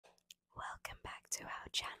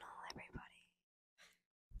channel, everybody.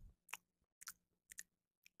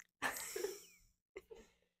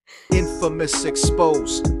 Infamous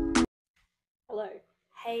Exposed. Hello,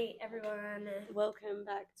 Hey everyone, welcome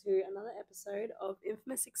back to another episode of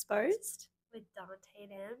Infamous Exposed. with Dante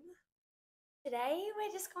and Em. Today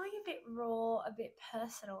we're just going a bit raw, a bit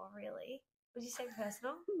personal, really. Would you say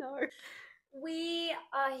personal? No. We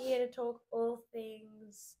are here to talk all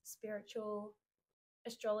things spiritual,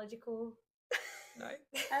 astrological. No.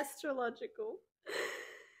 Astrological.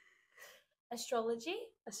 Astrology.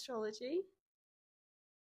 Astrology.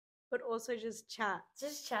 But also just chat.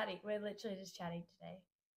 Just chatting. We're literally just chatting today.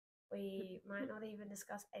 We might not even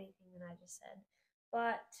discuss anything that I just said.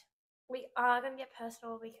 But we are going to get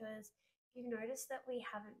personal because you've noticed that we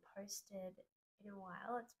haven't posted in a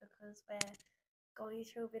while. It's because we're going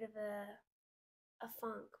through a bit of a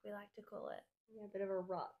funk, we like to call it. Yeah, a bit of a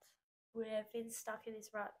rut. We've been stuck in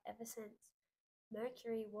this rut ever since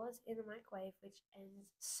Mercury was in the microwave, which ends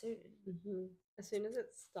soon. Mm-hmm. As soon as it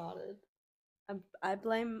started, I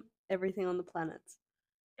blame everything on the planets.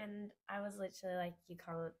 And I was literally like, you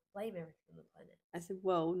can't blame everything on the planet. I said,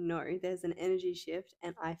 well, no, there's an energy shift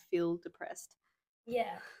and I feel depressed.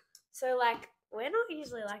 Yeah. So, like, we're not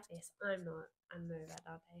usually like this. I'm not. I'm no that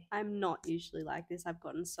Dante. I'm not usually like this. I've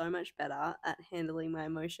gotten so much better at handling my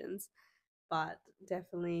emotions, but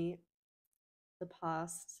definitely the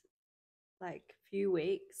past few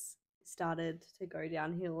weeks started to go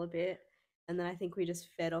downhill a bit, and then I think we just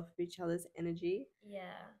fed off of each other's energy Yeah.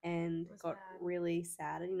 and It was got bad. really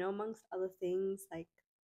sad. And amongst other things that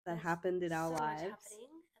There's happened in our so much lives. happening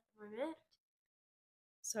at the moment.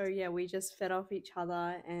 So yeah, we just fed off each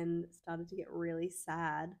other and started to get really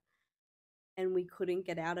sad. And we couldn't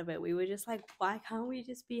get out of it. We were just like, why can't we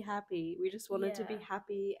just be happy? We just wanted to be Yeah.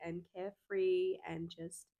 happy and carefree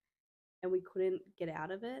and we couldn't get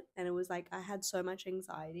out of it. And it was like, I had so much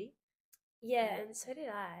anxiety. Yeah, and so did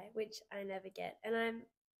I, which I never get. And I'm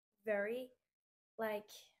very, like,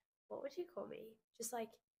 what would you call me? Just like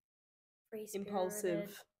free-spirited.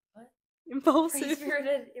 Impulsive. What? Impulsive.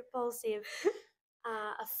 Free-spirited, impulsive,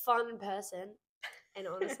 a fun person. And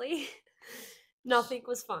honestly, nothing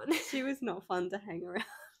was fun. She was not fun to hang around.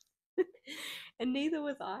 And neither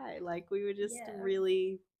was I. Like, we were just Yeah.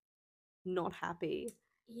 really not happy.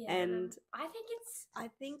 Yeah, And I think it's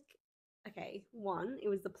okay, one, it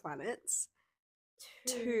was the planets.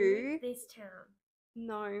 two, this town.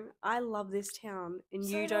 No, I love this town, and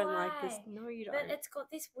So you do don't like this. I. No, you don't. But it's got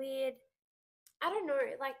this weird, I don't know,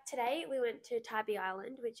 like today we went to Tybee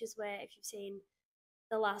Island, which is where, if you've seen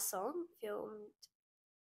the last song filmed,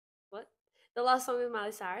 what? The last song with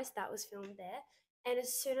Miley Cyrus, that was filmed there. And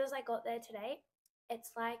as soon as I got there today,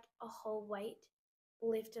 it's like a whole weight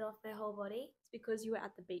lifted off my whole body. It's because you were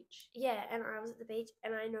at the beach. Yeah, and I was at the beach,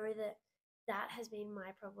 and I know that that has been my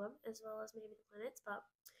problem as well as maybe the planets, but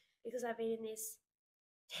because I've been in this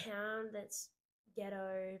town that's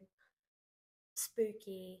ghetto,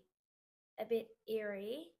 spooky, a bit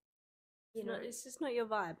eerie, you know. It's just not your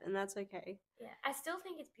vibe, and that's okay. Yeah, I still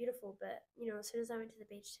think it's beautiful, but as soon as I went to the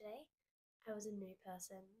beach today, I was a new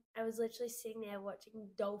person. I was literally sitting there watching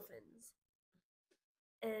dolphins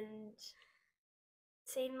and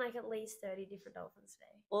seen like at least 30 different dolphins today.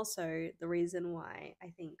 Also, the reason why I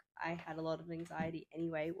think I had a lot of anxiety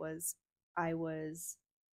anyway was I was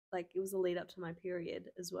it was a lead up to my period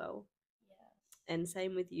as well. Yeah. And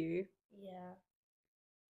same with you. Yeah.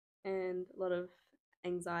 And a lot of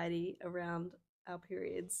anxiety around our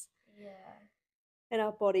periods. Yeah. And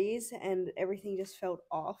our bodies, and everything just felt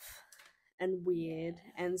off and weird.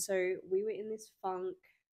 Yeah. And so we were in this funk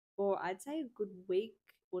for, I'd say, a good week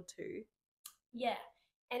or two. Yeah.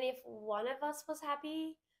 And if one of us was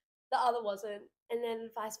happy, the other wasn't. And then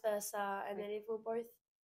vice versa. And then if we're both,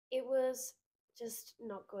 it was just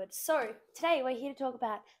not good. So today we're here to talk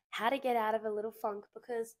about how to get out of a little funk,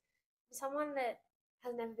 because someone that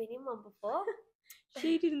has never been in one before.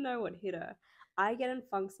 She didn't know what hit her. I get in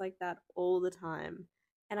funks like that all the time,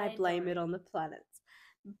 and I blame it on the planets.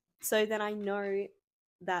 So then I know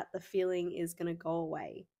that the feeling is going to go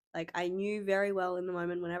away. Like, I knew very well in the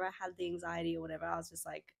moment, whenever I had the anxiety or whatever, I was just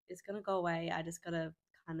like, it's going to go away. I just got to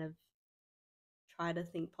kind of try to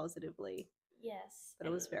think positively. Yes. But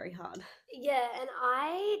it was very hard. Yeah, and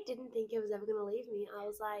I didn't think it was ever going to leave me. I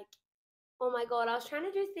was like, oh my God, I was trying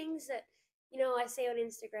to do things that, I see on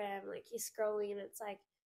Instagram, like you're scrolling and it's like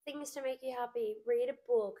things to make you happy, read a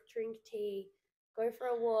book, drink tea, go for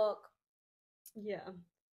a walk. Yeah.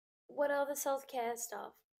 What other self-care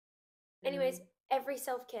stuff? Anyways, every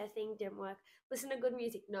self-care thing didn't work. Listen to good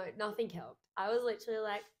music. No, nothing helped. I was literally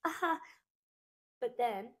like, aha. But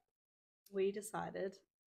then we decided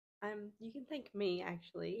You can thank me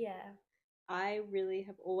actually. Yeah. I really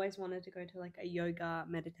have always wanted to go to like a yoga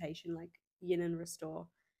meditation, like Yin and Restore,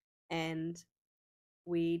 and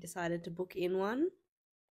we decided to book in one,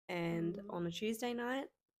 and on a Tuesday night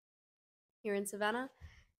here in Savannah,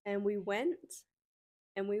 and we went,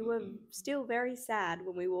 and we were still very sad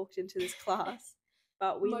when we walked into this class,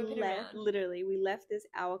 but we Moping left, around. literally, we left this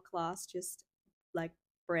hour class just like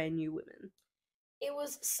brand new women. It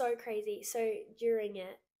was so crazy. So during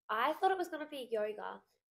it, I thought it was going to be yoga,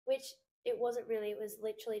 which it wasn't really. It was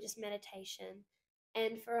literally just meditation.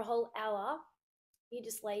 And for a whole hour, you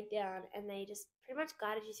just laid down and they just pretty much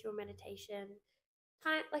guided you through a meditation,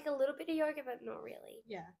 kind like a little bit of yoga, but not really.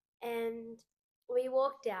 Yeah. And we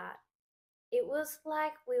walked out. It was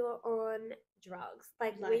like we were on drugs.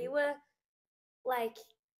 Like we Like- were like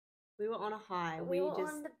We were on a high. we were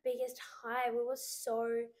on the biggest high. We were so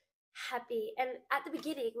happy. And at the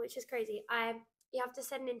beginning, which is crazy, you have to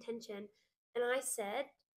set an intention. And I said,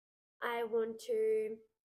 I want to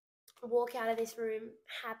walk out of this room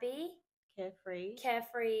happy, carefree.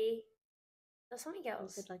 There's something You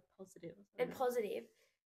else. said like positive. or And something. positive.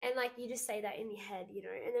 And like you just say that in your head, you know.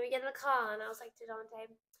 And then we get in the car and I was like to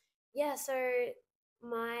Dante, yeah, so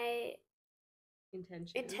my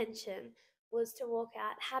intention was to walk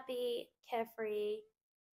out happy, carefree,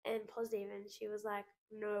 and positive. And she was like,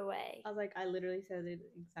 no way. I was like, I literally said it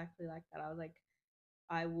exactly like that. I was like,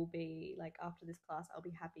 I will be like, after this class, I'll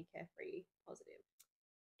be happy, carefree, positive.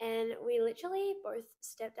 And we literally both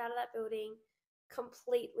stepped out of that building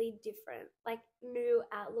completely different, like new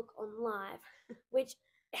outlook on life, which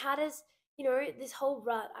how does, you know, this whole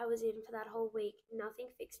rut I was in for that whole week, nothing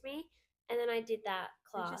fixed me. And then I did that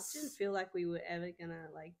class. It just didn't feel like we were ever gonna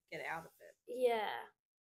like get out of it. Yeah.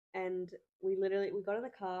 And we got in the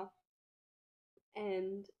car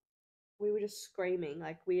and we were just screaming.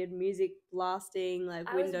 Like we had music blasting, like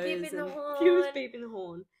I was windows, beeping the and he was horn. beeping the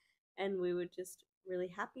horn. And we were just really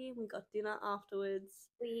happy. We got dinner afterwards.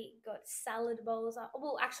 We got salad bowls.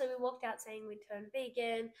 Well, actually, we walked out saying we'd turn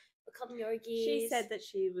vegan, become yogis. She said that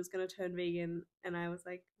she was gonna turn vegan, and I was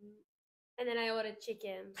like, And then I ordered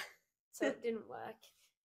chicken, so it didn't work,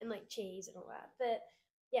 and like cheese and all that. But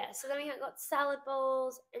yeah, so then we got salad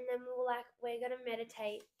bowls, and then we were like, we're gonna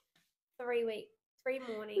meditate 3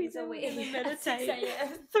 mornings a week. We're gonna at 6 meditate a.m.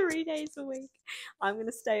 3 days a week. I'm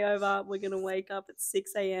gonna stay over. We're gonna wake up at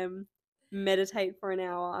 6 a.m., meditate for an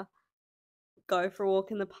hour, go for a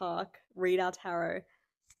walk in the park, read our tarot.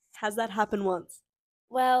 Has that happened once?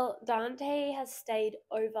 Well, Dante has stayed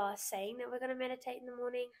over saying that we're gonna meditate in the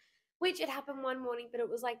morning, which it happened one morning, but it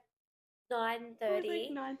was like 9:30. It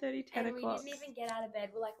was like 9:30, 10 and o'clock. we didn't even get out of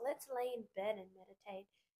bed. We're like, let's lay in bed and meditate.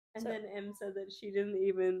 And So- then Em said that she didn't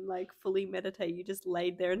even like fully meditate. You just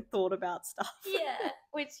laid there and thought about stuff. Yeah,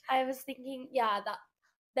 which I was thinking, yeah, that.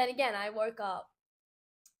 Then again, I woke up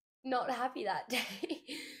not happy that day.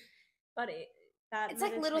 But It's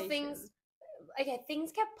like little things. Okay,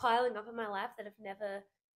 things kept piling up in my life that have never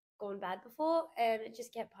gone bad before, and it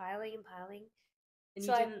just kept piling and piling. And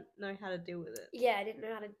so you I- didn't know how to deal with it. Yeah, I didn't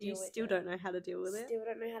know how to deal You with it. still don't know how to deal with it. Still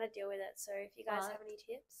don't know how to deal with it. So if you guys But- have any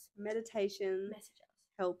tips, Meditation message us.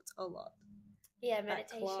 helped a lot. Yeah, That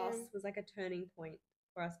class meditation. was like a turning point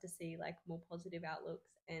for us to see like more positive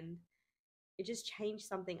outlooks, and it just changed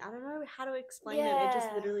something. I don't know how to explain it. It just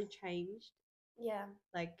Yeah. literally changed. Yeah.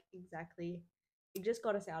 Like exactly. It just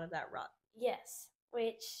got us out of that rut. Yes.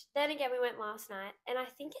 Which then again we went last night, and I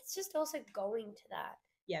think it's just also going to that.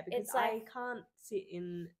 Yeah, because It's I like- can't sit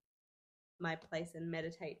in my place and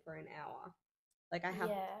meditate for an hour. Like I have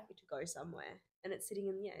Yeah. to go somewhere, and it's sitting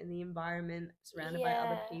in the environment, surrounded by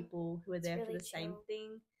other Yeah, people who are it's there for really the same chill.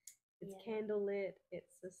 thing. It's Yeah. candlelit.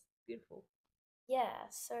 It's just beautiful. Yeah,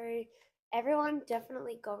 so everyone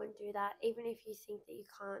definitely go and do that, even if you think that you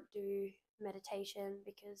can't do meditation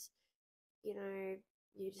because, you know,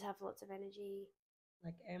 you just have lots of energy.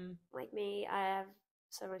 Like Like me, I have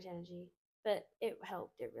so much energy, but it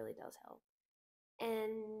helped. It really does help.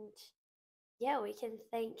 And yeah, we can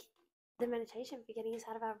thank the meditation for getting us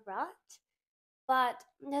out of our rut. But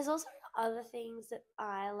there's also other things that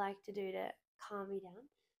I like to do to calm me down,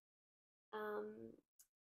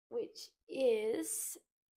 which is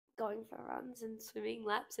going for runs and swimming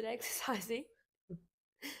laps and exercising.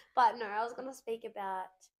 But no, I was going to speak about,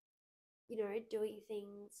 you know, doing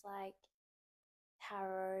things like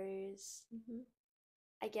tarots.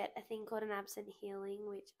 I get a thing called an absent healing,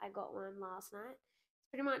 which I got one last night. It's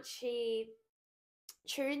pretty much she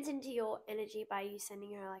tunes into your energy by you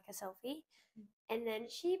sending her like a selfie. And then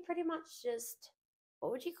she pretty much just,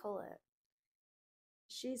 what would you call it?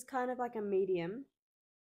 she's kind of like a medium,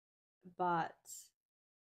 but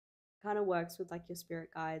kind of works with like your spirit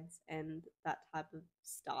guides and that type of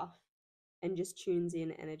stuff, and just tunes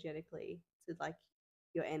in energetically to like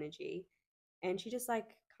your energy. And she just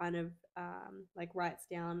like kind of like writes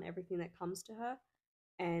down everything that comes to her,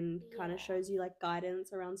 and kind of Yeah. shows you like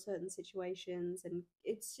guidance around certain situations, and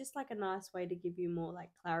it's just like a nice way to give you more like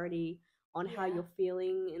clarity on how Yeah. you're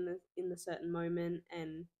feeling in the certain moment.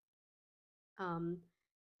 And um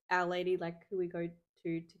our lady, like who we go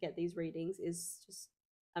to get these readings, is just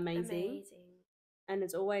amazing. Amazing. And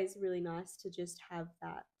it's always really nice to just have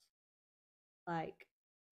that like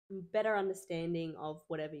better understanding of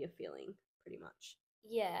whatever you're feeling, pretty much.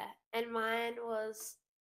 Yeah. And mine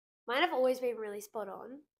have always been really spot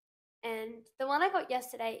on. And the one I got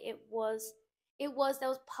yesterday, there was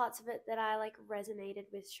parts of it that I like resonated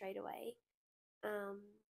with straight away. Um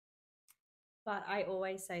But I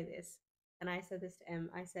always say this, and I said this to Em,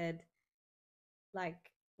 I said,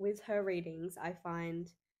 like, with her readings, I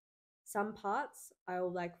find some parts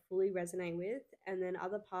I'll like fully resonate with, and then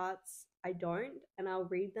other parts I don't, and I'll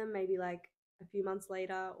read them maybe like a few months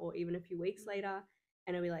later or even a few weeks later,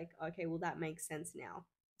 and I'll be like, okay, well, that makes sense now.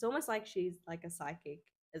 It's almost like she's like a psychic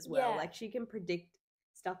as well. yeah. Like, she can predict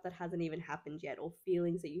stuff that hasn't even happened yet, or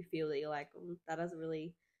feelings that you feel that you're like, that doesn't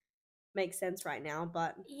really make sense right now.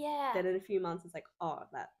 But Yeah. then in a few months, it's like, oh, yeah,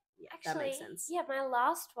 that Actually, makes sense. yeah, my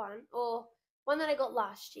last one, or one that I got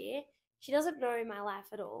last year, she doesn't know my life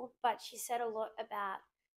at all, but she said a lot about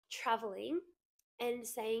traveling and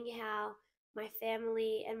saying how my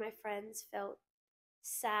family and my friends felt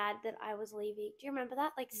sad that I was leaving. Do you remember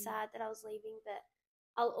that? Like, sad that I was leaving, but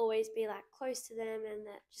I'll always be like close to them, and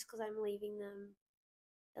that just because I'm leaving them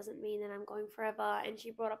doesn't mean that I'm going forever. And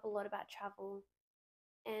she brought up a lot about travel,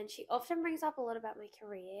 and she often brings up a lot about my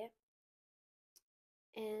career.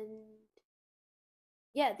 And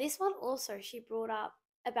yeah, this one also she brought up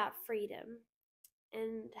about freedom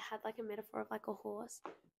and had like a metaphor of like a horse.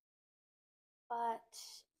 But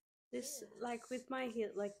This, like with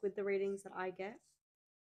like with the readings that I get,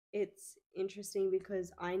 it's interesting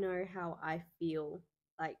because I know how I feel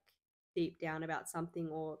like deep down about something,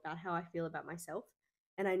 or about how I feel about myself,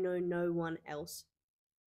 and I know no one else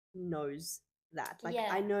knows that. Like, yeah,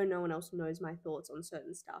 I know no one else knows my thoughts on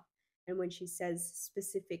certain stuff. And when she says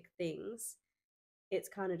specific things, it's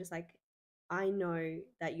kind of just like, I know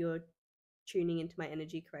that you're tuning into my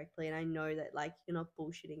energy correctly, and I know that like you're not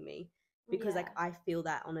bullshitting me, because like yeah, I feel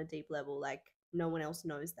that on a deep level. Like, no one else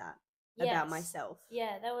knows that about yes, myself.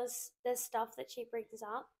 yeah. There's stuff that she brings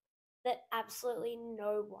up that absolutely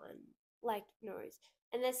no one like knows,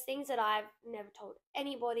 and there's things that I've never told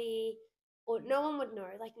anybody, or no one would know.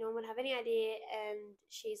 Like no one would have any idea, and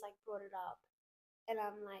she's like brought it up, and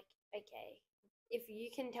I'm like, okay, if you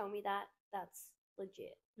can tell me that, that's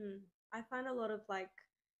legit. I find a lot of like,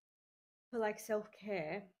 for like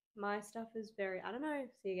self-care, my stuff is very, I don't know,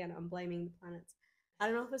 see, again, I'm blaming the planets. I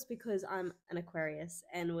don't know if it's because I'm an Aquarius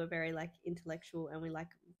and we're very like intellectual and we like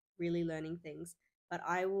really learning things, but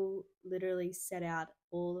I will literally set out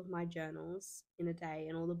all of my journals in a day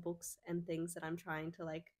and all the books and things that I'm trying to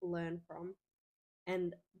like learn from,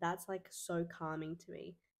 and that's like so calming to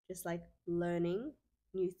me. Just like learning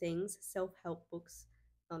new things, self-help books,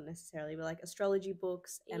 not necessarily, but like astrology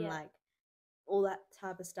books and Yeah, like all that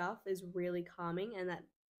type of stuff is really calming, and that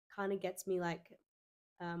kind of gets me like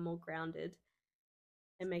more grounded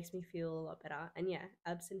and makes me feel a lot better. And yeah,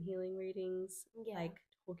 absent healing readings, yeah, like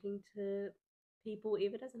talking to people,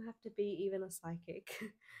 even doesn't have to be even a psychic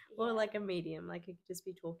or yeah, like a medium, like it could just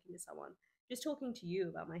be talking to someone, just talking to you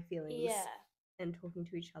about my feelings, yeah, and talking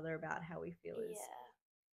to each other about how we feel is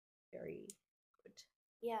yeah. very good.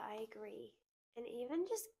 Yeah, I agree. And even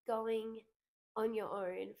just going on your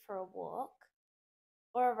own for a walk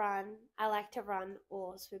or a run, I like to run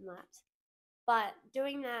or swim laps. But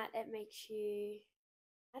doing that, it makes you,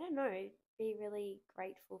 I don't know, be really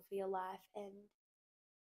grateful for your life, and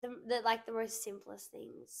the like the most simplest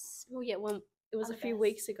things Well, yeah, when it are was a the few best.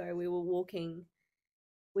 weeks ago, we were walking,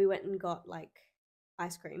 we went and got like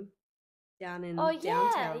ice cream down Oh in yeah,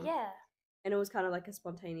 downtown, yeah. and it was kind of like a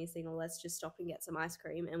spontaneous thing. Well, let's just stop and get some ice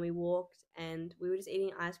cream, and we walked, and we were just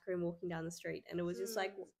eating ice cream walking down the street, and it was just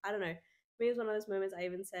like, Mm, I don't know, for me it was one of those moments. I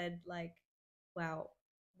even said like, wow,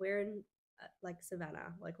 we're in like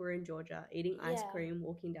Savannah, like we're in Georgia eating ice yeah. cream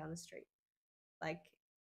walking down the street, like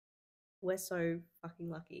we're so fucking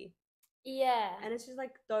lucky. Yeah. And it's just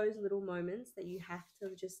like those little moments that you have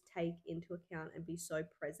to just take into account and be so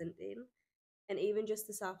present in. And even just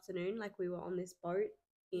this afternoon, like we were on this boat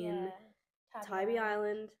in Yeah. Tybee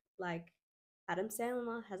Island. Like, Adam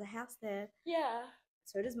Sandler has a house there. Yeah.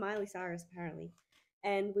 So does Miley Cyrus, apparently.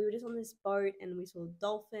 And we were just on this boat and we saw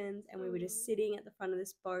dolphins and we were just sitting at the front of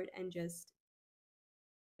this boat and just,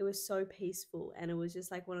 it was so peaceful. And it was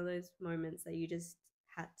just like one of those moments that you just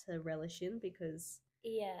had to relish in because,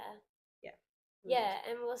 Yeah. yeah. Yeah,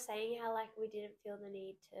 and we were saying how like we didn't feel the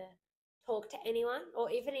need to talk to anyone or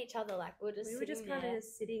even each other. Like we were just kind of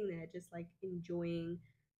just sitting there, just like enjoying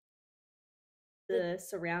the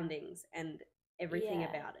surroundings and everything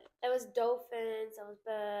about it. There was dolphins, there was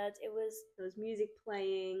birds, There was music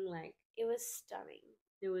playing, like it was stunning.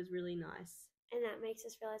 it was really nice. And that makes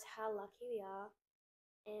us realize how lucky we are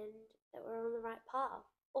and that we're on the right path.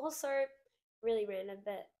 Also, really random,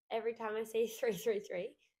 but every time I see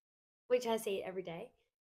 333, which I see every day,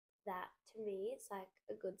 that to me it's like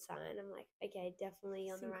a good sign. I'm like, okay, definitely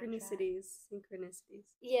on the right track. Synchronicities.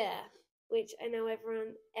 Yeah, which I know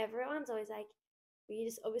everyone's always like, well, you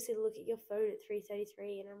just obviously look at your phone at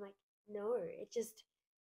 3:33, and I'm like, no, it just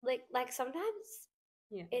like sometimes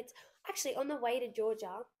it's actually on the way to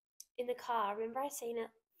Georgia in the car. I remember I seen it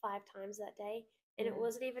 5 times that day, and it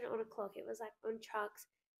wasn't even on a clock. It was like on trucks,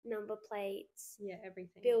 number plates,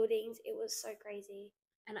 everything, buildings. It was so crazy.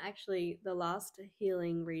 And actually, the last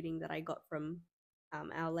healing reading that I got from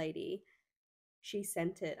Our Lady, she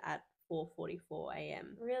sent it at 4:44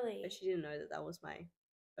 a.m. Really? But she didn't know that that was my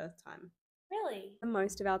birth time. Really?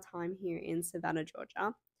 Most of our time here in Savannah,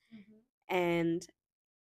 Georgia, and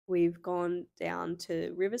we've gone down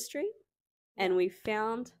to River Street, and we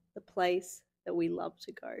found the place that we love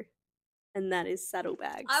to go, and that is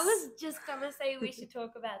Saddlebags. I was just gonna say we should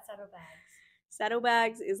talk about Saddlebags.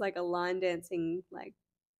 Saddlebags is like a line dancing like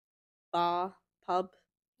bar, pub,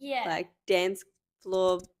 Yeah, like dance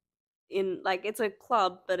floor in like it's a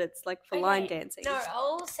club, but it's like for line dancing. No,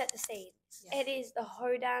 I'll set the scene. Yeah. It is the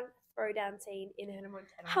hoedown throwdown scene in Hannah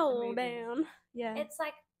Montana. Hoedown. Yeah. It's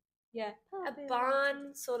like a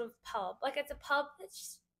barn sort of pub. Like it's a pub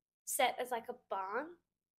that's set as like a barn.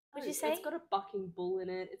 Would you say? It's got a bucking bull in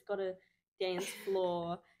it. It's got a dance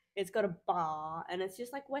floor. It's got a bar, and it's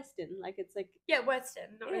just like Western. Like it's like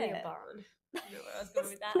Western, not really a barn. I don't know where I was going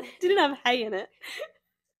with that. Didn't have hay in it.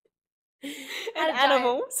 And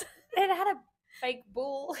animals. It had a fake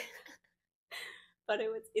bull. But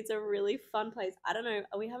it's a really fun place. I don't know.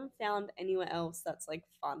 We haven't found anywhere else that's like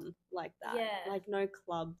fun like that. Yeah. Like no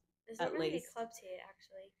club. There's not really any clubs here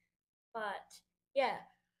actually. But yeah.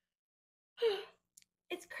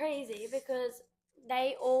 It's crazy because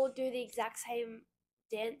they all do the exact same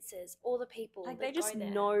dances. All the people. Like they just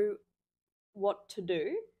know what to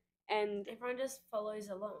do, and everyone just follows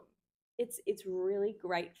along. It's really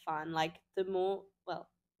great fun. Like the more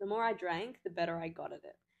I drank, the better I got at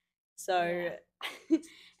it. So,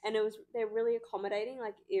 and they're really accommodating.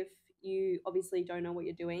 Like if you obviously don't know what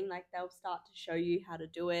you're doing, like they'll start to show you how to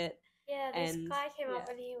do it. Yeah, this guy came up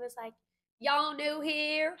and he was like, "Y'all new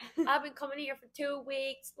here? I've been coming here for 2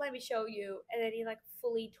 weeks. Let me show you." And then he like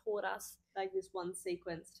fully taught us like this one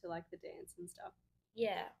sequence to like the dance and stuff.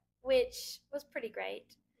 Yeah, which was pretty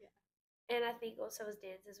great. Yeah, and I think also as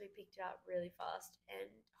dancers we picked it up really fast, and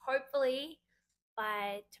hopefully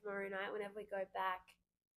by tomorrow night, whenever we go back,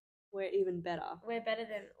 we're even better. We're better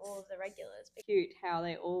than all of the regulars. Cute how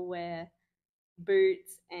they all wear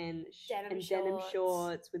boots and denim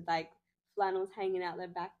shorts with like flannels hanging out their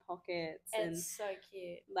back pockets. It's so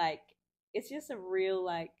cute. Like it's just a real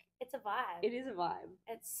like. It's a vibe. It is a vibe.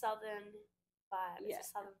 It's southern vibe. It's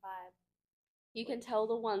a southern vibe. You can tell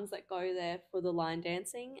the ones that go there for the line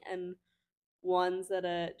dancing and ones that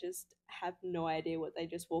are just have no idea what they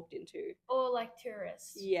just walked into. Or like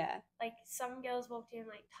tourists. Yeah. Like some girls walked in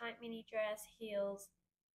like tight mini dress, heels.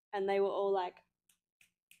 And they were all like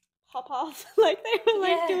hop off. Like they were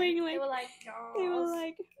like doing like. They were like, They were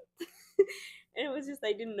like. And it was just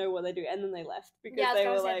they didn't know what they do, and then they left because they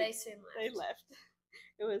were like they soon left. They left.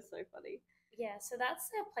 It was so funny. Yeah, so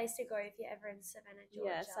that's a place to go if you're ever in Savannah,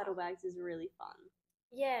 Georgia. Yeah, Saddlebags is really fun.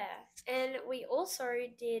 Yeah, and we also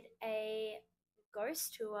did a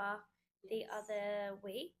ghost tour the other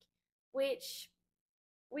week, which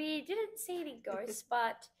we didn't see any ghosts,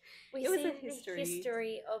 but we see the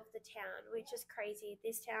history of the town, which is crazy.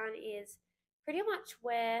 This town is pretty much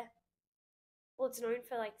where, well, it's known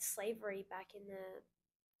for like slavery back in the.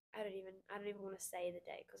 I don't even want to say the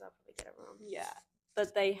date because I'll probably get it wrong. Yeah,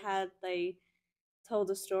 but they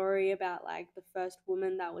told a story about like the first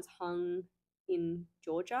woman that was hung in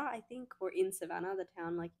Georgia, I think, or in Savannah, the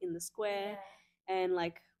town, like in the square. Yeah. And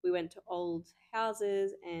like we went to old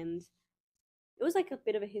houses and it was like a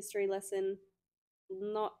bit of a history lesson,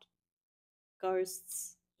 not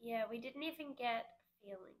ghosts. Yeah, we didn't even get a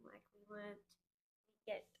feeling, like we weren't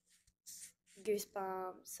get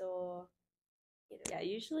goosebumps or, you know. Yeah,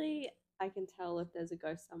 usually I can tell if there's a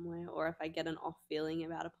ghost somewhere or if I get an off feeling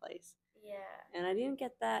about a place. Yeah. And I didn't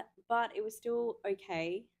get that, but it was still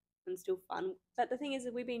okay and still fun. But the thing is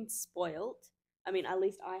that we've been spoilt. I mean, at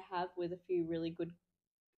least I have, with a few really good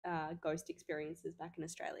ghost experiences back in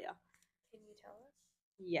Australia. Can you tell us?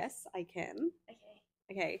 Yes, I can.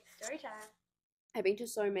 Okay. Okay. Story time. I've been to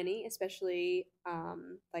so many, especially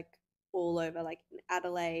like all over, like in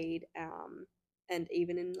Adelaide, and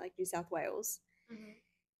even in like New South Wales. Mm-hmm.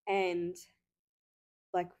 And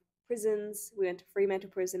like prisons, we went to Fremantle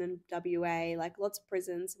Prison in WA, like lots of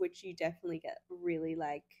prisons, which you definitely get really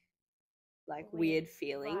like weird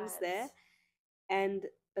feelings there. vibes. And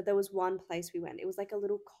but there was one place we went. It was like a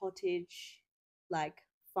little cottage, like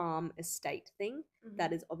farm estate thing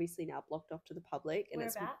that Mhm. is obviously now blocked off to the public. And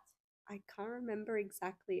it's Whereabouts? I can't remember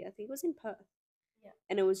exactly. I think it was in Perth. Yeah.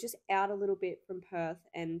 And it was just out a little bit from Perth,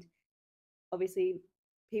 and obviously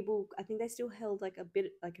people, I think they still held like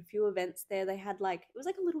a few events there. They had like, it was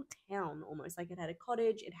like a little town almost. Like it had a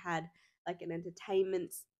cottage, it had like an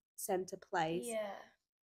entertainment center place. Yeah.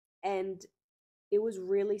 And it was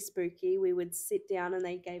really spooky. We would sit down and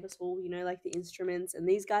they gave us all, like the instruments, and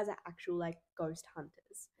these guys are actual like ghost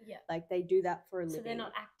hunters. Yeah. Like they do that for a living. So they're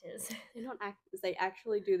not actors. They're not actors. They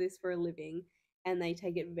actually do this for a living, and they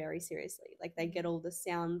take it very seriously. Like they get all the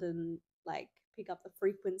sound and like pick up the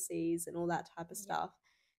frequencies and all that type of stuff.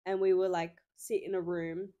 And we were like sit in a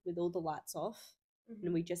room with all the lights off, Mhm.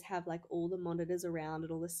 and we just have like all the monitors around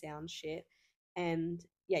and all the sound shit. And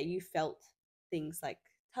yeah, you felt things like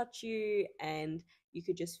touch you, and you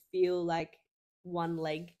could just feel like one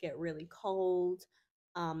leg get really cold.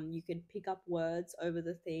 You could pick up words over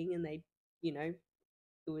the thing, and they, it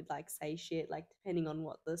would like say shit, like depending on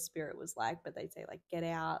what the spirit was like, but they'd say like get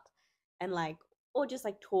out, and like, or just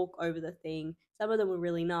like talk over the thing. Some of them were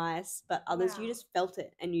really nice, but others you Wow. just felt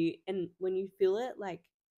it, and when you feel it, like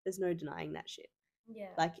there's no denying that shit.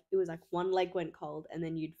 Yeah. Like it was like one leg went cold, and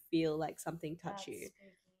then you'd feel like something touch That's you.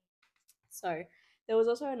 spooky. So there was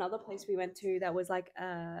also another place we went to that was like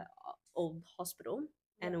a old hospital,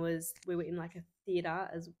 and we were in like a theater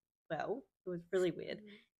as well. It was really weird.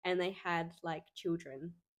 Mhm. And they had like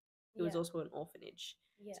children. It was Yeah. also an orphanage.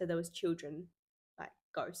 Yeah. So there was children, like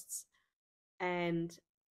ghosts. And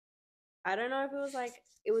I don't know if it was like,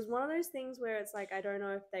 it was one of those things where it's like, I don't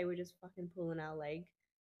know if they were just fucking pulling our leg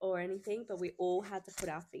or anything, but we all had to put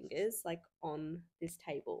our fingers like on this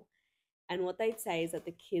table. And what they'd say is that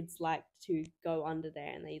the kids like to go under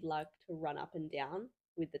there, and they like to run up and down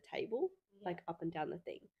with the table, like up and down the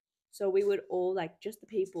thing. So we would all, like, just the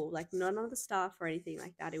people, like none of the staff or anything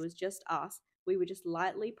like that. It was just us. We would just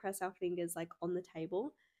lightly press our fingers like on the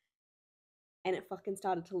table, and it fucking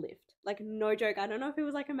started to lift. Like, no joke. I don't know if it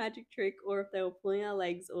was like a magic trick or if they were pulling our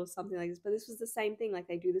legs or something like this, but this was the same thing. Like,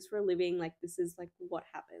 they do this for a living. Like, this is like what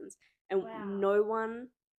happens. And Wow. no one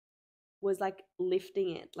was like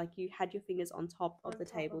lifting it. Like, you had your fingers on top of On the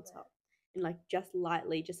top of tabletop, and like just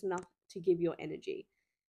lightly, just enough to give your energy.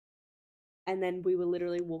 And then we were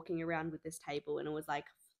literally walking around with this table, and it was like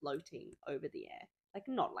floating over the air. Like,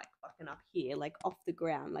 not like fucking up here, like off the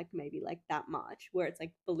ground, like maybe like that much, where it's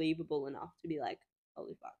like believable enough to be like,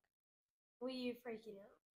 holy fuck. Were you freaking out?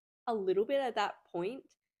 A little bit at that point.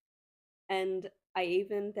 And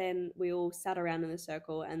we all sat around in a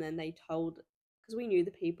circle, and then they told, because we knew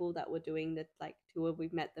the people that were doing the like tour,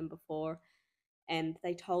 we've met them before, and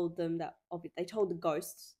they told them that, they told the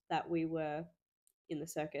ghosts that we were in the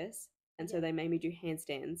circus, and so they made me do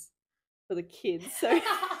handstands for the kids. So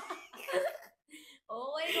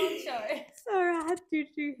Always on show. So I had to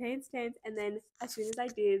do handstands, and then as soon as I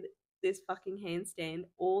did this fucking handstand,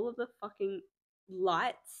 all of the fucking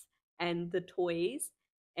lights and the toys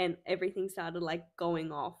and everything started like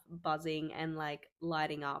going off, buzzing and like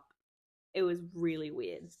lighting up. It was really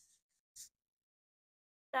weird.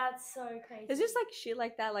 That's so crazy. It's just like shit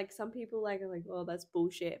like that. Like some people like are like, oh, that's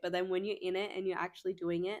bullshit. But then when you're in it and you're actually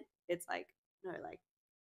doing it, it's like, no, like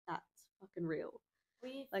that's fucking real. Were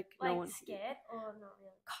you Like, like no one scared or not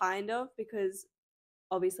really? kind of, because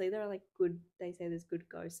obviously there are like good, they say there's good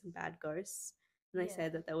ghosts and bad ghosts, and they Yeah.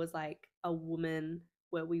 said that there was like a woman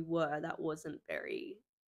where we were that wasn't very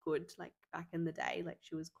good, like back in the day. Like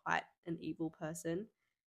she was quite an evil person,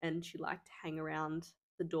 and she liked to hang around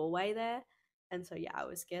the doorway there, and so yeah, I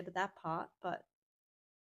was scared of that part. But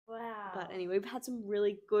Wow. anyway, we've had some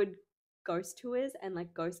really good ghost tours and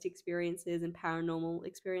like ghost experiences and paranormal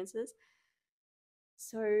experiences.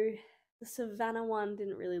 So the Savannah one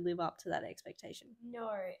didn't really live up to that expectation. No,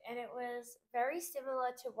 and it was very similar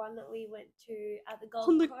to one that we went to at the Gold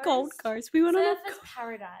On the Coast. Gold Coast. We went on a Surfers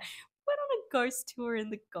Paradise. ghost tour in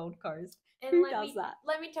the Gold Coast. And Who let does me, that?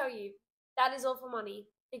 Let me tell you, that is all for money,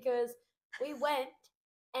 because we went,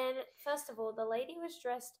 and first of all, the lady was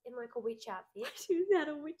dressed in like a witch outfit. She had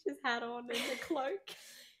a witch's hat on and a cloak.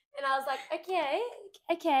 And I was like, okay,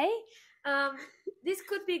 this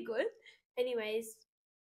could be good. Anyways,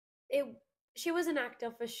 she was an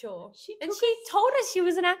actor for sure. She told us she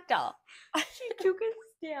was an actor. She took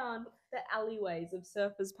us down the alleyways of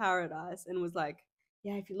Surfer's Paradise and was like,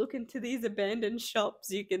 yeah, if you look into these abandoned shops,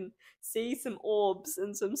 you can see some orbs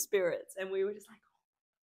and some spirits. And we were just like,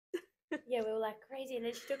 yeah, we were like crazy. And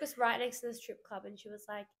then she took us right next to the strip club and she was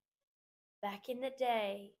like, back in the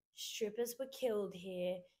day, strippers were killed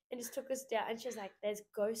here. And just took us down. And she was like, there's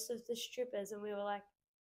ghosts of the strippers. And we were like,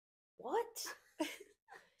 what?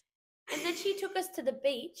 And then she took us to the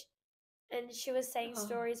beach and she was saying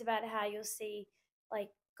stories about how you'll see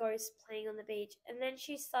like ghosts playing on the beach. And then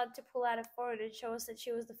she started to pull out a phone and show us that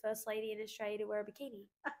she was the first lady in Australia to wear a bikini.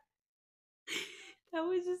 That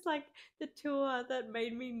was just like the tour that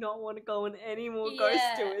made me not want to go on any more ghost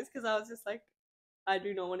tours because I was just like, I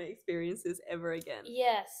do not want to experience this ever again.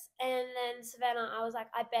 Yes. And then Savannah, I was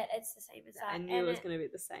like, I bet it's the same as that. I knew it was going to be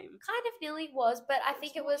the same. Kind of nearly was, but I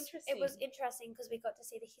think it was interesting because we got to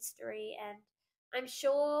see the history, and I'm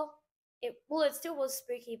sure it still was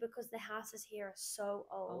spooky because the houses here are so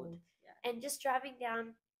old. Yeah. And just driving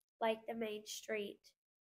down like the main street,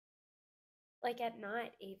 like at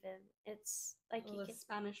night even, it's like all the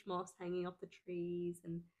Spanish moss hanging off the trees,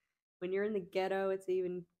 and when you're in the ghetto, it's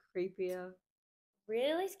even creepier.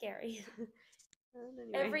 Really scary.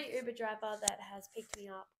 Anyway. Every Uber driver that has picked me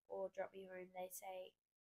up or dropped me home, they say,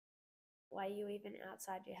 why are you even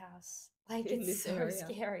outside your house? Like, it's so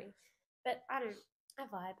scary. But I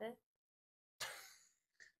vibe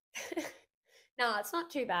it. No, it's not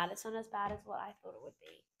too bad. It's not as bad as what I thought it would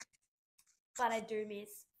be. But I do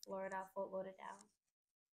miss Florida, Fort Lauderdale.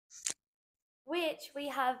 Which we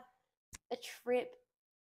have a trip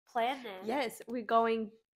planned there. Yes, we're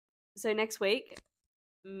going. So next week,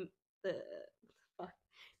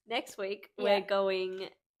 next week we're going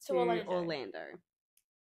to Orlando.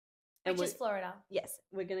 Which is Florida. Yes,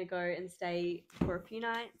 we're going to go and stay for a few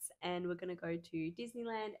nights, and we're going to go to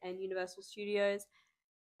Disneyland and Universal Studios,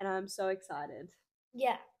 and I'm so excited.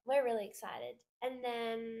 Yeah, we're really excited. And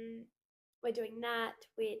then we're doing that,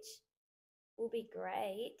 which will be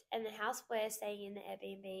great. And the house we're staying in, the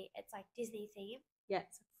Airbnb, it's like Disney theme. Yeah,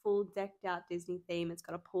 it's a full decked out Disney theme. It's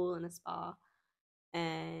got a pool and a spa,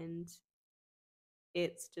 and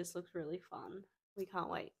it just looks really fun. We can't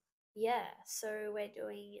wait. Yeah, so we're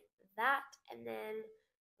doing that, and then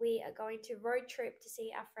we are going to road trip to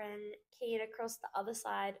see our friend Kian across the other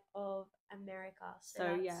side of America.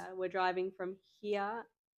 So yeah, we're driving from here,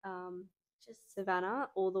 just Savannah,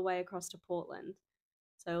 all the way across to Portland.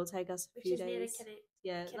 So it'll take us a few days.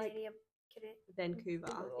 Canadian, Vancouver.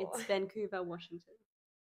 It's Vancouver, Washington.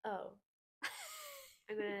 Oh,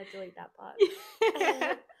 I'm gonna delete that part.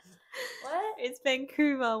 What? It's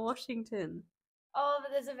Vancouver, Washington. Oh,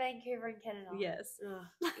 but there's a Vancouver in Canada. Yes.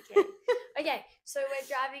 Okay. Okay, so we're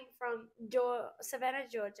driving from Savannah,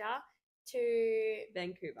 Georgia to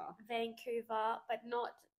Vancouver, but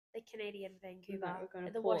not the Canadian Vancouver. No, we're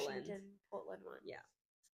going to Washington, Portland one. Yeah.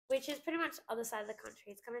 Which is pretty much the other side of the country.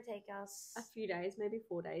 It's going to take us a few days, maybe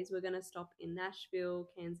 4 days. We're going to stop in Nashville,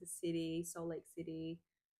 Kansas City, Salt Lake City.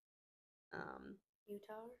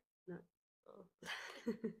 Utah? No. Oh.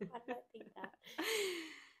 Why did I think that?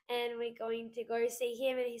 And we're going to go see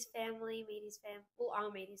him and his family, meet his family. Well,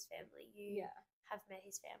 I'll meet his family. You have met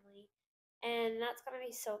his family. And that's going to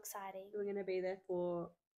be so exciting. We're going to be there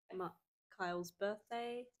for Kyle's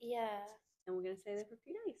birthday. Yeah. And we're going to stay there for a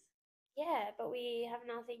few days. Yeah, but we have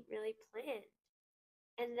nothing really planned.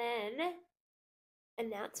 And then,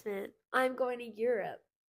 announcement, I'm going to Europe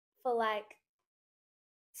for like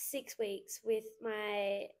 6 weeks with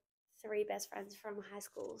my 3 best friends from high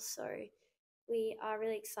school. So we are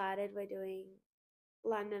really excited. We're doing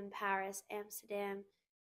London, Paris, Amsterdam,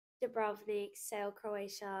 Dubrovnik, Sail,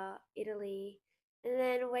 Croatia, Italy, and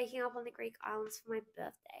then waking up on the Greek islands for my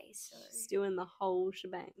birthday. So just doing the whole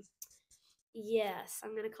shebang. Yes,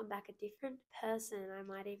 I'm going to come back a different person. I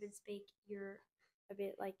might even speak a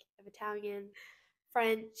bit like of Italian,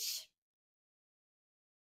 French,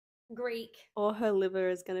 Greek. Or her liver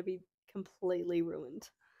is going to be completely ruined.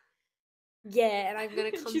 Yeah, and I'm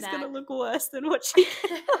going to come She's back. She's going to look worse than what she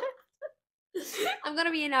I'm going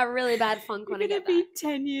to be in a really bad funk when I get back. You're going to be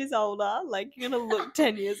 10 years older. Like, you're going to look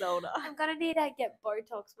 10 years older. I'm going to need to get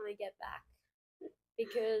Botox when I get back.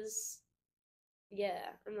 Because, yeah,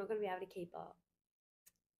 I'm not going to be able to keep up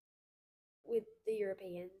with the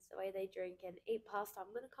Europeans, the way they drink and eat pasta.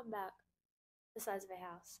 I'm going to come back the size of a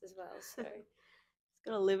house as well. So it's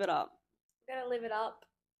going to live it up. I'm going to live it up.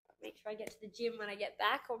 make sure I get to the gym when I get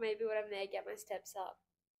back, or maybe when I'm there, get my steps up.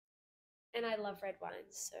 And I love red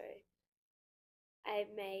wines, so I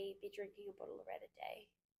may be drinking a bottle of red a day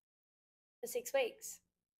for 6 weeks.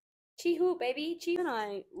 Chee-hoo, baby. You and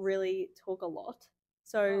I really talk a lot.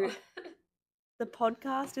 So Oh. the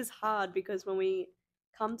podcast is hard because when we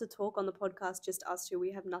come to talk on the podcast, just us two,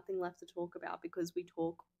 we have nothing left to talk about because we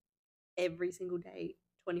talk every single day,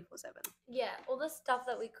 24/7. Yeah, all the stuff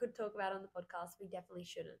that we could talk about on the podcast, we definitely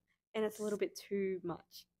shouldn't. And it's a little bit too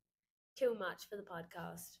much. Too much for the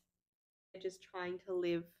podcast. Just trying to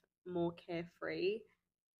live more carefree,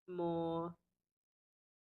 more,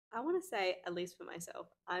 I want to say, at least for myself,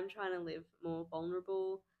 I'm trying to live more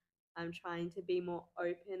vulnerable. I'm trying to be more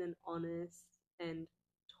open and honest and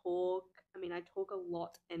talk. I mean, I talk a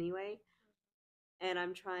lot anyway. And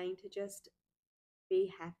I'm trying to just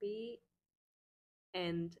be happy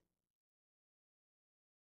and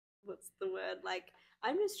what's the word? Like,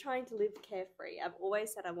 I'm just trying to live carefree. I've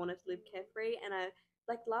always said I wanted to live carefree, and I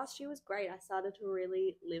like last year was great. I started to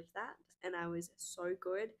really live that, and I was so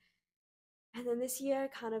good. And then this year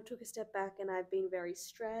kind of took a step back, and I've been very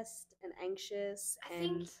stressed and anxious. I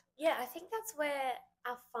think that's where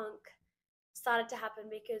our funk started to happen,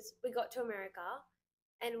 because we got to America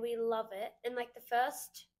and we love it. And like the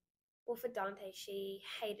first, well, for Dante, she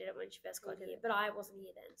hated it when she first got here, but I wasn't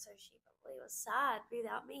here then, so she probably was sad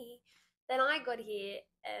without me. Then I got here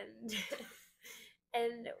and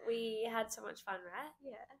and we had so much fun, right?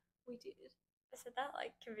 yeah, we did. I said that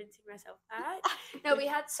like convincing myself, right? No, we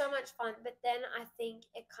had so much fun, but then I think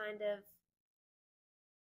it kind of,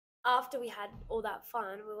 after we had all that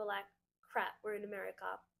fun, we were like, crap, we're in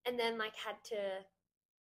America. And then like had to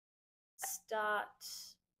start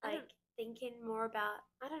like thinking more about,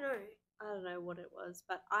 I don't know what it was,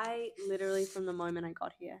 but I literally, from the moment I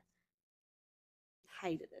got here,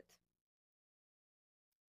 hated it.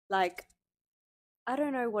 Like, I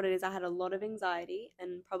don't know what it is. I had a lot of anxiety,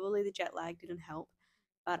 and probably the jet lag didn't help,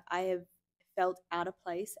 but I have felt out of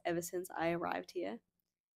place ever since I arrived here,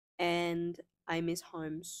 and I miss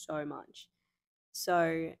home so much.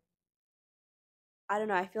 So, I don't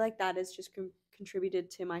know. I feel like that has just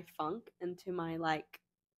contributed to my funk and to my, like,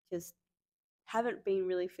 just haven't been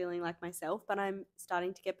really feeling like myself, but I'm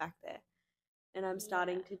starting to get back there. And I'm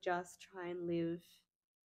starting Yeah. to just try and live,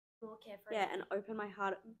 more carefree. yeah, and open my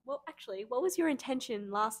heart. Well, actually, what was your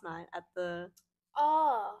intention last night at the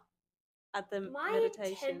Oh, my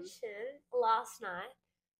meditation? intention last night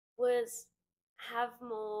was have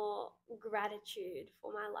more gratitude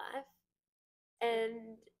for my life,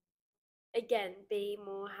 and again, be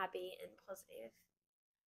more happy and positive.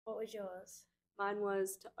 What was yours? Mine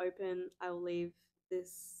was to open. I will leave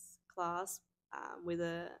this class with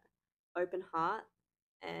a open heart,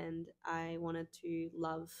 and I wanted to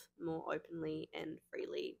love more openly and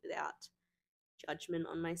freely without judgment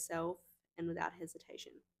on myself and without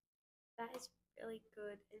hesitation. That is really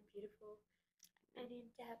good and beautiful and in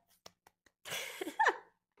depth.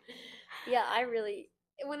 Yeah, I really,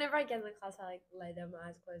 whenever I get in the class, I like lay down my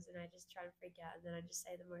eyes closed and I just try and freak out, and then I just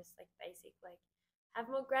say the most like basic, like, have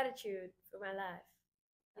more gratitude for my life.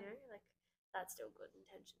 You know, like that's still good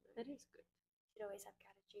intention. That is good. Should always have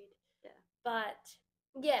gratitude. Yeah. But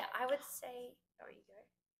yeah, I would say, oh, you go.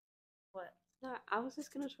 What? No, I was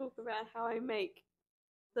just gonna talk about how I make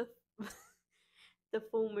the the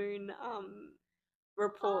full moon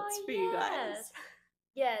reports for you guys.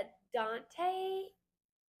 Yeah, Dante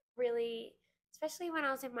really, especially when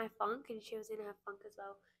I was in my funk and she was in her funk as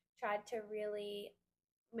well, tried to really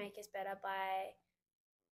make us better by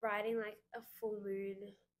writing like a full moon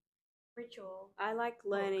ritual. I like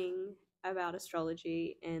learning about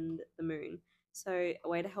astrology and the moon. So a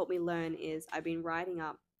way to help me learn is I've been writing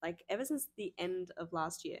up, like ever since the end of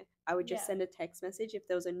last year, I would just send a text message if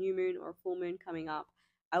there was a new moon or a full moon coming up.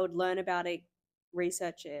 I would learn about it,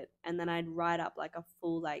 research it, and then I'd write up like a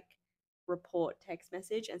full like report text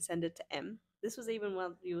message and send it to M. This was even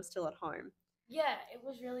while you were still at home. Yeah, it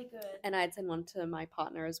was really good. And I'd send one to my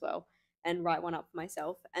partner as well and write one up for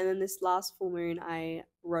myself. And then this last full moon, I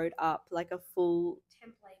wrote up like a full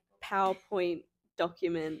template PowerPoint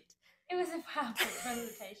document. It was a PowerPoint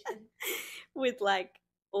presentation with like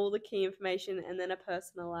all the key information, and then a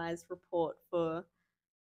personalized report for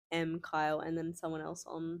M, Kyle, and then someone else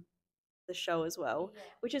on the show as well,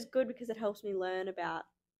 which is good because it helps me learn about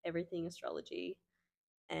everything astrology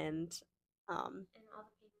and other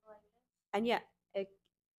people, I guess. And yeah, it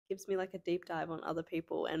gives me like a deep dive on other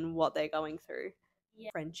people and what they're going through.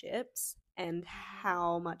 Yeah. Friendships and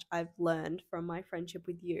how much I've learned from my friendship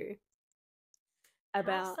with you.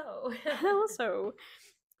 About how so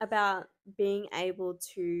about being able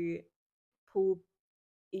to pull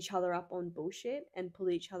each other up on bullshit and pull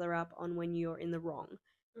each other up on when you're in the wrong,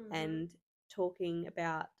 and talking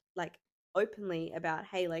about like openly about,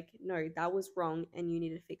 hey, like, no, that was wrong and you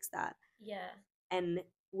need to fix that, Yeah. and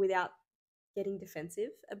without getting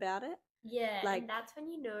defensive about it. Yeah, Like, and that's when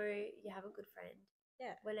you know you have a good friend.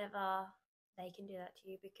 Yeah. Whenever they can do that to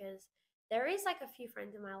you, because there is like a few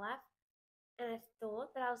friends in my life, and I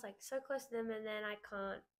thought that I was like so close to them, and then I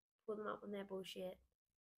can't pull them up on their bullshit.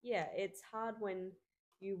 yeah, it's hard when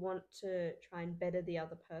you want to try and better the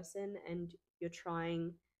other person and you're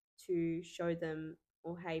trying to show them,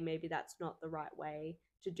 or hey, maybe that's not the right way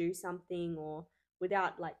to do something, or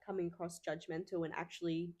without like coming across judgmental and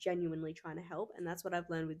actually genuinely trying to help. And that's what I've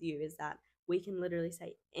learned with you, is that we can literally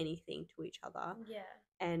say anything to each other Yeah.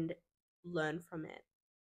 and learn from it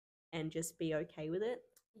and just be okay with it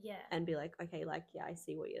Yeah. and be like, okay, like, yeah, I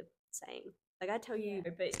see what you're saying. Like, I tell you,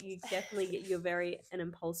 Yeah. but you definitely, you're very an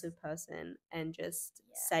impulsive person and just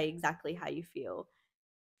Yeah. say exactly how you feel,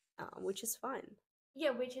 which is fine.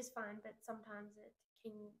 Yeah, which is fine, but sometimes it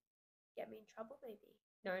can get me in trouble, maybe.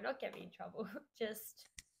 No, not get me in trouble. Just,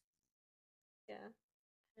 Yeah.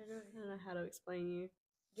 I don't know. I don't know how to explain you.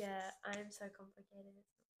 Yeah, I am so complicated.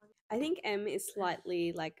 It's not funny. I think Em is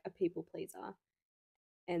slightly like a people pleaser.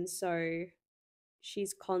 And so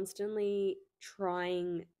she's constantly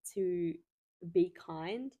trying to be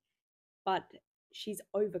kind, but she's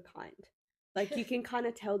over kind. Like, you can kind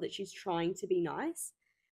of tell that she's trying to be nice,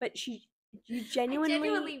 but you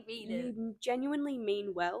genuinely mean it. you genuinely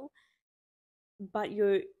mean well, but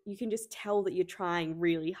you can just tell that you're trying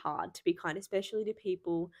really hard to be kind, especially to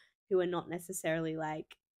people who are not necessarily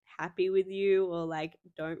like happy with you, or like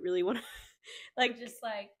don't really want to like, just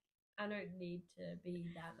like, I don't need to be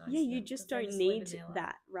that nice. yeah, you just don't need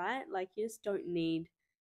that, right? Like, you just don't need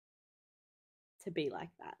to be like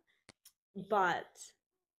that. Yeah. But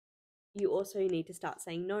you also need to start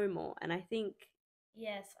saying no more. And I think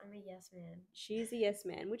Yes, I'm a yes man. she's a yes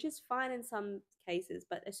man, which is fine in some cases,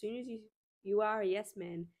 but as soon as you are a yes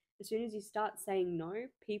man, as soon as you start saying no,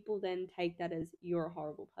 people then take that as you're a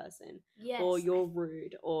horrible person, Yes. or you're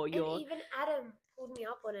rude, or And you're even Adam pulled me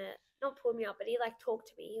up on it. Not pulled me up, but he like talked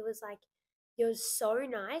to me. He was like, "You're so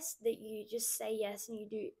nice that you just say yes and you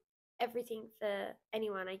do everything for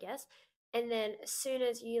anyone, I guess." And then as soon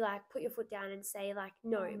as you like put your foot down and say like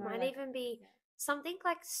no, Oh, it no, might like, even be yeah, something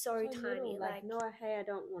like so so tiny, little, like, no, hey, I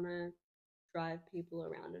don't want to drive people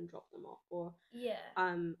around and drop them off, or yeah,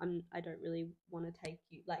 I don't really want to take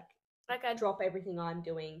you, like I drop everything I'm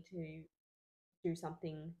doing to do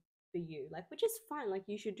something for you, like, which is fine. Like,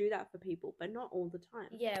 you should do that for people, but not all the time.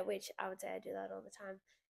 yeah, which I would say I do that all the time.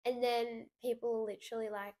 And then people are literally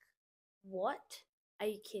like, "What? Are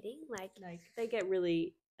you kidding?" Like they get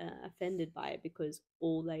really offended by it because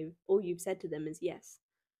all you've said to them is yes.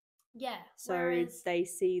 yeah. So Whereas they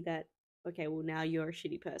see that, okay, well, now you're a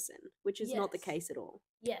shitty person, which is not the yes. case at all.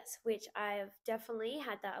 Yes, which I've definitely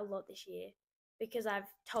had that a lot this year, because I've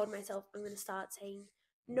told myself I'm going to start saying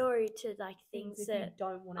no to like things if that you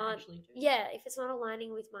don't want to aren't, actually do. yeah, if it's not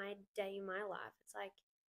aligning with my day in my life, it's like,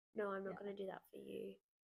 no, I'm not Yeah. going to do that for you.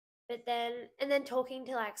 But then, and then talking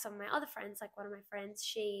to like some of my other friends, like one of my friends,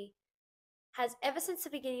 she has, ever since the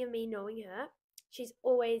beginning of me knowing her, she's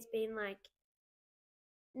always been like,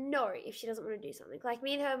 no, if she doesn't want to do something. Like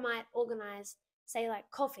me and her might organize, say like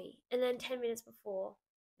coffee, and then 10 minutes before,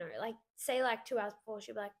 no, like say like 2 hours before,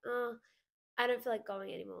 she'll be like, oh, I don't feel like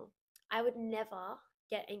going anymore. I would never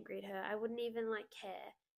get angry at her. I wouldn't even like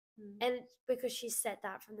care. And it's because she said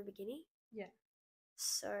that from the beginning. Yeah.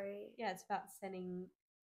 So Yeah, it's about setting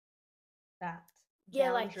that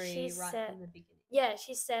yeah, like boundary she right set, from the beginning. yeah,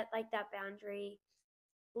 she set like that boundary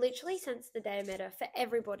literally since the day I met her, for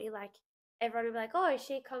everybody. Like everyone will be like, "Oh, is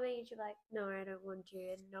she coming?" And she'll be like, "No, I don't want to,"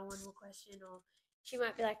 and no one will question. Or she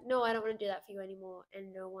might be like, "No, I don't want to do that for you anymore,"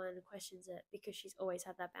 and no one questions it because she's always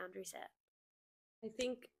had that boundary set. I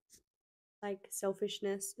think like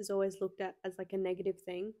selfishness is always looked at as like a negative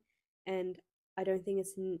thing, and I don't think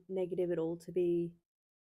it's negative at all to be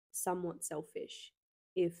somewhat selfish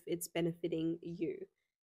if it's benefiting you.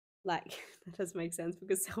 Like, that does make sense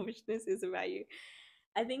because selfishness is about you.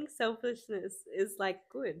 I think selfishness is like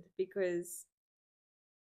good because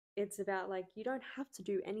it's about like, you don't have to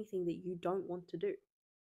do anything that you don't want to do.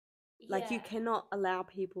 Like, you cannot allow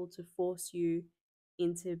people to force you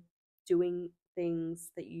into doing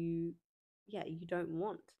things that you don't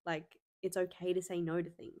want. Like, it's okay to say no to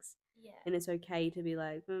things, Yeah, and it's okay to be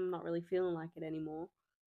like, I'm not really feeling like it anymore,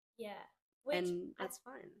 yeah, which and that's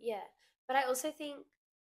fine. yeah, but I also think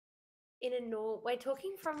in a we're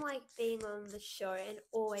talking from like being on the show and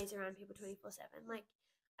always around people 24/7. Like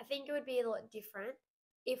I think it would be a lot different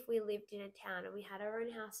if we lived in a town and we had our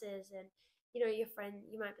own houses and, you know, your friend,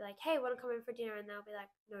 you might be like, hey, want to come in for dinner? And they'll be like,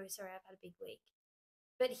 no, sorry, I've had a big week.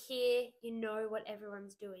 But here, you know what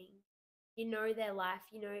everyone's doing. You know their life.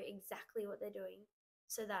 You know exactly what they're doing.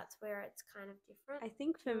 So that's where it's kind of different. I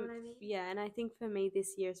think Do you know for what I mean? yeah, and I think for me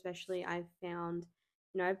this year especially, I've found,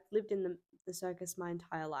 I've lived in the circus my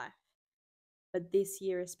entire life, but this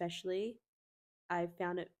year especially, I've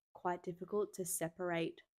found it quite difficult to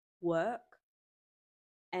separate work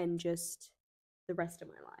and just the rest of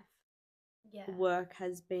my life. Yeah. Work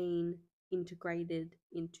has been integrated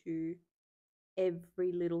into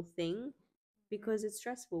every little thing because it's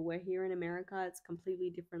stressful. We're here in America, it's completely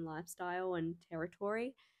different lifestyle and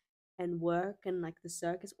territory, and work and like the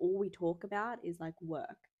circus, all we talk about is like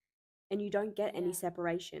work. And you don't get any Yeah.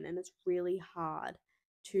 separation, and it's really hard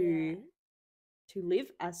to Yeah. to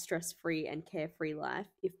live a stress-free and carefree life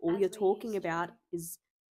if all As you're we talking used to. about is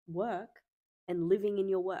work and living in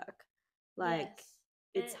your work. Like Yes.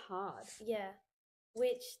 it's And hard. yeah.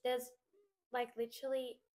 Which there's like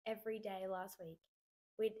literally every day last week.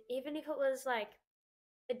 We'd, even if it was like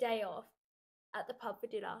a day off at the pub for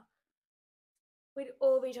dinner, we'd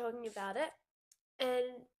all be talking about it.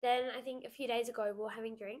 And then I think a few days ago we were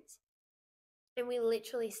having drinks and we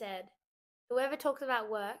literally said, whoever talks about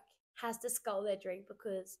work has to scull their drink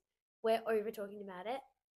because we're over talking about it.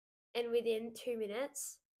 And within 2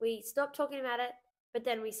 minutes, we stopped talking about it, but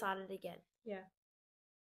then we started again. Yeah.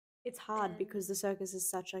 It's hard And because the circus is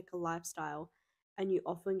such like a lifestyle, and you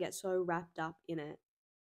often get so wrapped up in it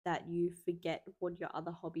that you forget what your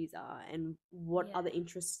other hobbies are and what yeah, other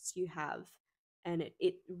interests you have, and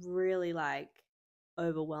it really like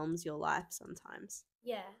overwhelms your life sometimes.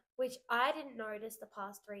 yeah, which I didn't notice the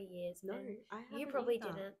past 3 years, No, and I you haven't probably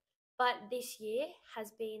either. didn't. But this year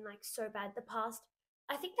has been like so bad. The past,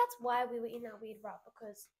 I think that's why we were in that weird rut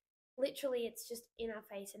because literally it's just in our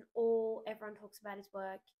face, and all everyone talks about is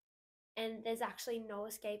work, and there's actually no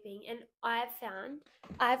escaping. And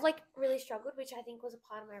I've like really struggled, which I think was a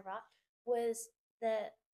part of my rut, was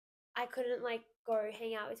that I couldn't like go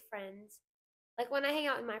hang out with friends. Like when I hang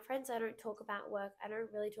out with my friends, I don't talk about work. I don't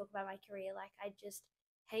really talk about my career. Like I just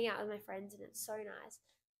hang out with my friends and it's so nice.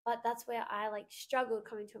 But that's where I like struggled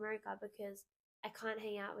coming to America because I can't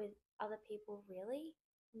hang out with other people really,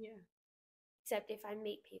 Yeah. except if I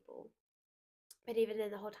meet people. But even then,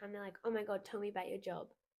 the whole time they're like, "Oh my god, tell me about your job,"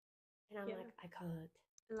 and I'm Yeah. like, "I can't."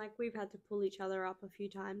 And like we've had to pull each other up a few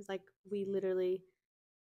times. Like we literally,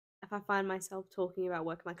 if I find myself talking about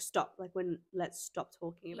work, I'm like, stop. Like when let's stop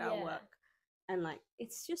talking about Yeah, work. And like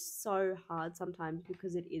it's just so hard sometimes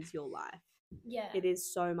because it is your life. yeah. It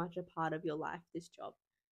is so much a part of your life, this job.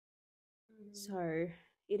 Mhm. So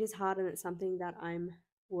it is hard, and it's something that I'm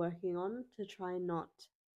working on to try and not,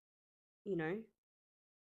 you know,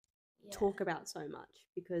 Yeah, talk about so much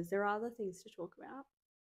because there are other things to talk about.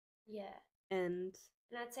 yeah. And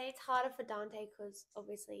And I'd say it's harder for Dante because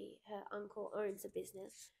obviously her uncle owns a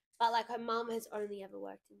business, but like her mum has only ever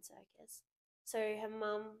worked in circus. So her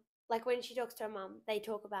mum, like when she talks to her mum, they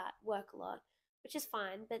talk about work a lot, which is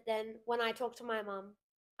fine. But then when I talk to my mum,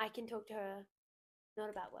 I can talk to her not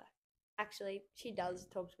about work. Actually, she does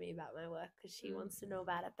talk to me about my work because she wants to know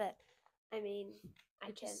about it. But I mean, I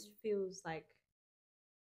it can. just feels like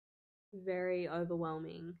very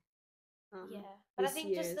overwhelming. Yeah. But I This think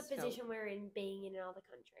year just the has felt, position we're in being in another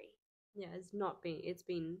country. yeah, it's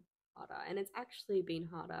been harder, and it's actually been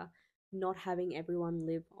harder not having everyone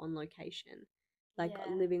live on location. Like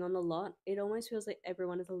Yeah. living on the lot, it almost feels like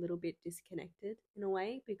everyone is a little bit disconnected in a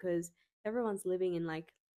way because everyone's living in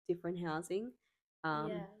like different housing,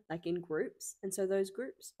 Yeah. like in groups, and so those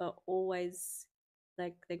groups are always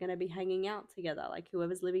like they're going to be hanging out together. Like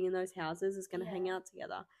whoever's living in those houses is going to hang Yeah. out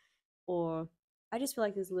together, or I just feel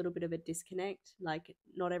like there's a little bit of a disconnect. Like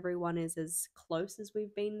not everyone is as close as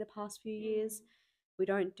we've been the past few years. Mm. We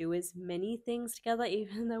don't do as many things together,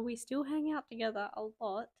 even though we still hang out together a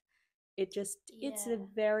lot. It's a Yeah.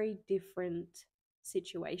 very different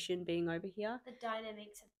situation being over here. The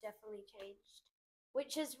dynamics have definitely changed,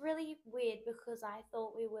 which is really weird because I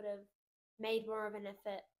thought we would have made more of an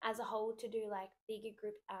effort as a whole to do like bigger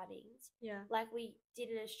group outings Yeah, like we did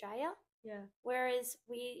in Australia, yeah. whereas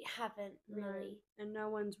we haven't No, really and no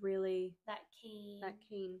one's really that keen that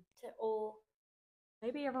keen. to all.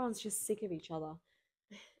 Maybe everyone's just sick of each other.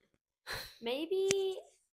 Maybe,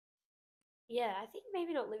 yeah, I think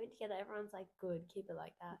maybe not living together. Everyone's like, good, keep it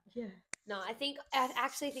like that. Yeah, No, I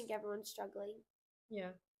actually think everyone's struggling.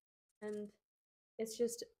 yeah. And it's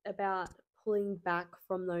just about pulling back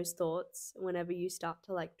from those thoughts whenever you start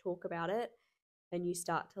to like talk about it, and you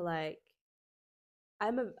start to like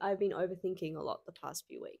I've been overthinking a lot the past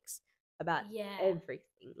few weeks about Yeah.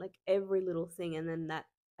 everything, like every little thing. And then that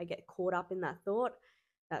I get caught up in that thought.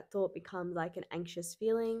 That thought becomes like an anxious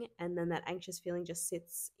feeling. And then that anxious feeling just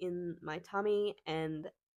sits in my tummy. And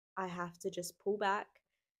I have to just pull back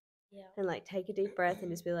Yeah. and like take a deep breath and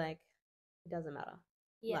just be like, it doesn't matter.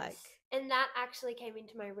 Yes. Like, and that actually came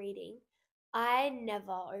into my reading. I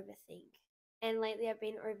never overthink. And lately I've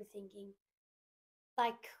been overthinking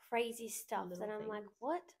like crazy stuff Little that I'm like, things.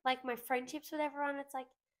 what? Like my friendships with everyone, it's like,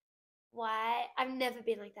 why? I've never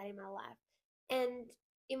been like that in my life. And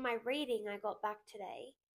in my reading I got back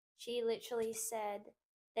today, she literally said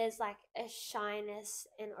there's like a shyness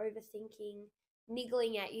and overthinking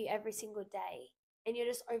niggling at you every single day. And you're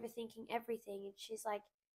just overthinking everything. And she's like,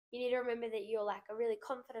 you need to remember that you're like a really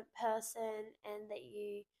confident person and that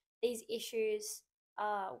these issues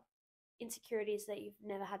are insecurities that you've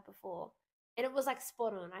never had before. And it was like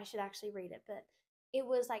spot on. I should actually read it, but it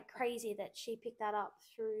was like crazy that she picked that up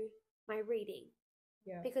through my reading.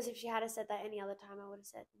 yeah. Because if she had said that any other time, I would have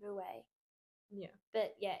said no way. Yeah.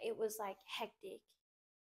 But yeah, it was like hectic.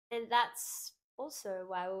 And that's also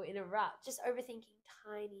why we were in a rut, just overthinking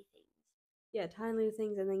tiny things. Yeah, tiny little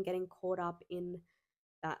things, and then getting caught up in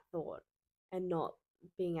that thought and not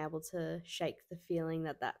being able to shake the feeling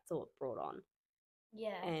that thought brought on,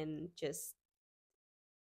 Yeah. and just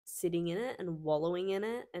sitting in it and wallowing in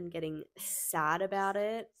it and getting sad about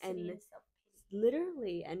it, Sitting and in self-pity.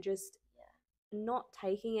 literally, and just Yeah. not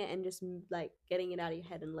taking it and just like getting it out of your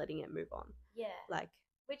head and letting it move on. Yeah. Like,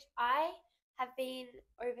 Which I have been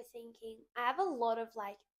overthinking. I have a lot of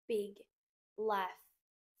like big life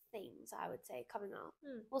things, I would say, coming up.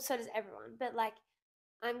 Well, so does everyone. But like,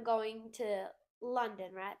 I'm going to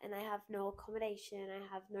London, right? And I have no accommodation.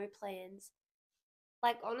 I have no plans.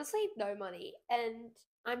 Like, honestly, no money. And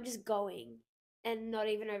I'm just going and not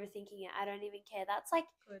even overthinking it. I don't even care. That's like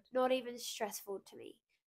good. not even stressful to me.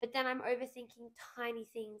 But then I'm overthinking tiny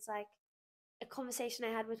things like a conversation I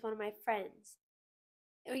had with one of my friends.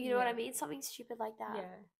 Or you know what I Yeah. mean? Something stupid like that.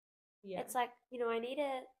 Yeah. It's like, I need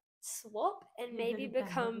to swap and maybe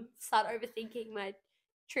start overthinking my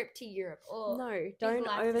trip to Europe or No, big don't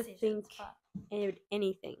life decisions, overthink but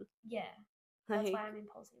anything. yeah, that's Like, why I'm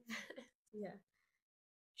impulsive. yeah.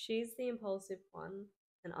 She's the impulsive one,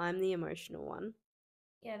 and I'm the emotional one.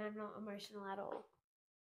 Yeah, and I'm not emotional at all.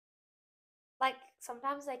 Like,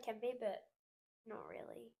 sometimes they can be, but not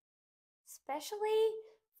really. Especially,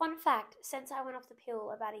 fun fact, since I went off the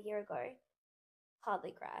pill about a year ago,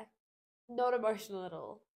 hardly cry. Not emotional at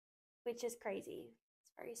all, which is crazy.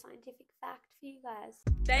 It's a very scientific fact for you guys.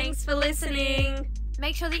 Thanks for listening.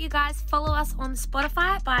 Make sure that you guys follow us on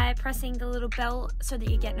Spotify by pressing the little bell so that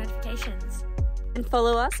you get notifications. And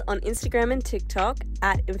follow us on Instagram and TikTok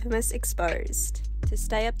at Infamous Exposed to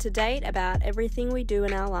stay up to date about everything we do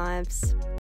in our lives.